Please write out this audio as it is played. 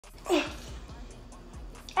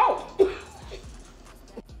Oh.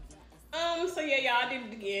 So yeah, y'all, I did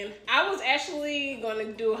it again. I was actually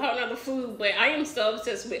gonna do a whole nother food, but I am so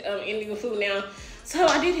obsessed with Indian food now. So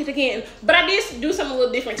I did it again. But I did do something a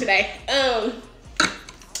little different today.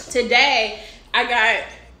 Today I got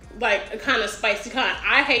like a kind of spicy kind.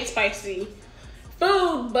 I hate spicy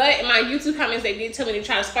food, but in my YouTube comments they did tell me to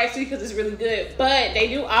try spicy because it's really good. But they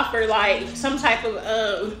do offer like some type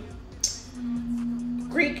of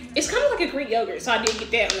Greek, it's kind of like a Greek yogurt, so I did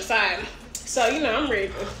get that on the side. So, you know, I'm ready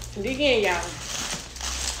to dig in, y'all.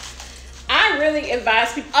 I really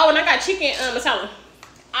advise people, oh, and I got chicken masala.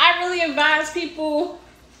 I really advise people,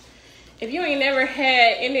 if you ain't never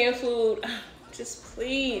had Indian food, just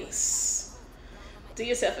please do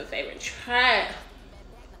yourself a favor, try it.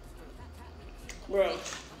 Bro,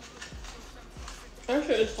 that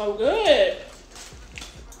shit is so good.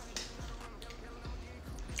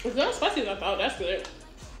 It's not spicy as I thought. That's good.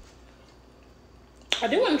 I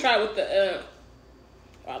do want to try with the,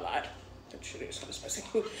 I lied. That shit is kind of spicy.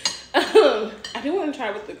 I do want to try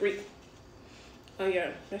with the Greek. Oh yeah,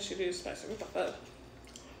 that shit is spicy. What the fuck?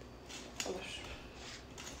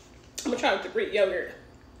 I'm gonna try with the Greek yogurt.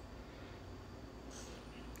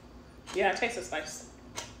 Yeah, it tastes the spice.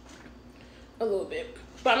 A little bit.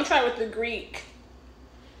 But I'm gonna try with the Greek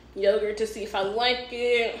yogurt to see if I like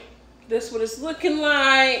it. This what it's looking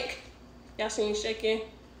like. Y'all see me shaking?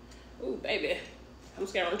 Ooh, baby. I'm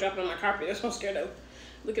scared I'm dropping on my carpet. That's what I'm scared of.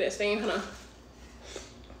 Look at that stain, hold on.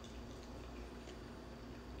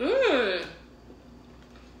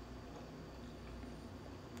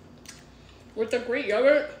 With the Greek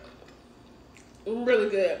yogurt, really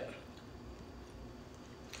good.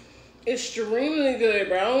 Extremely good,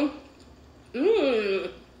 bro.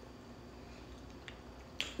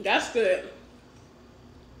 That's good.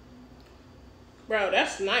 Bro,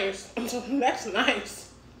 that's nice. That's nice.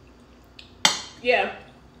 Yeah.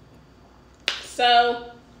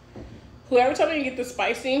 So, whoever told me to get the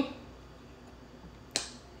spicy,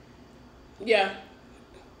 yeah,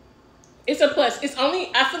 it's a plus. It's only,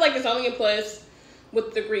 I feel like it's only a plus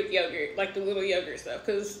with the Greek yogurt, like the little yogurt stuff,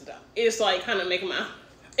 because it's like kind of making my,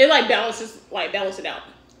 it like balance it out.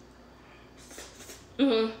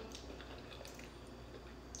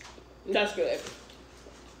 That's good,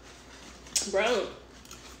 bro.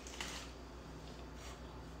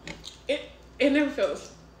 It never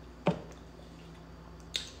fails. I'm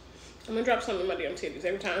gonna drop something in my damn titties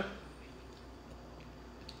every time.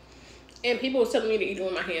 And people was telling me to eat it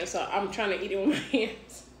with my hands, so I'm trying to eat it with my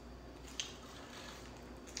hands.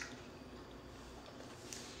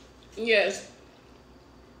 Yes.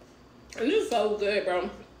 And this is so good, bro.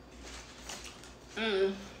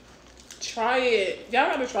 Try it.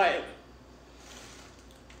 Y'all gotta try it.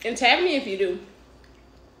 And tag me if you do.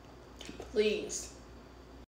 Please.